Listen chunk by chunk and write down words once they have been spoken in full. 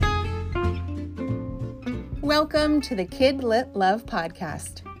Welcome to the Kidlit Love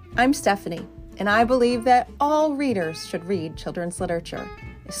Podcast. I'm Stephanie, and I believe that all readers should read children's literature,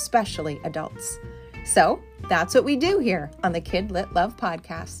 especially adults. So that's what we do here on the Kidlit Love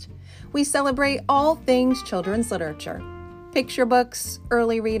Podcast. We celebrate all things children's literature, picture books,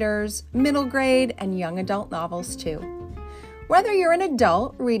 early readers, middle grade, and young adult novels too. Whether you're an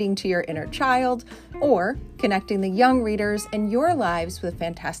adult reading to your inner child or connecting the young readers in your lives with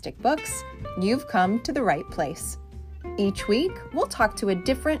fantastic books, you've come to the right place. Each week, we'll talk to a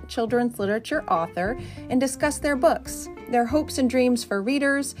different children's literature author and discuss their books, their hopes and dreams for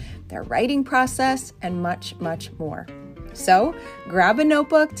readers, their writing process, and much, much more. So, grab a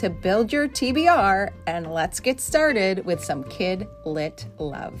notebook to build your TBR and let's get started with some Kidlit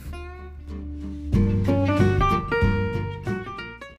love.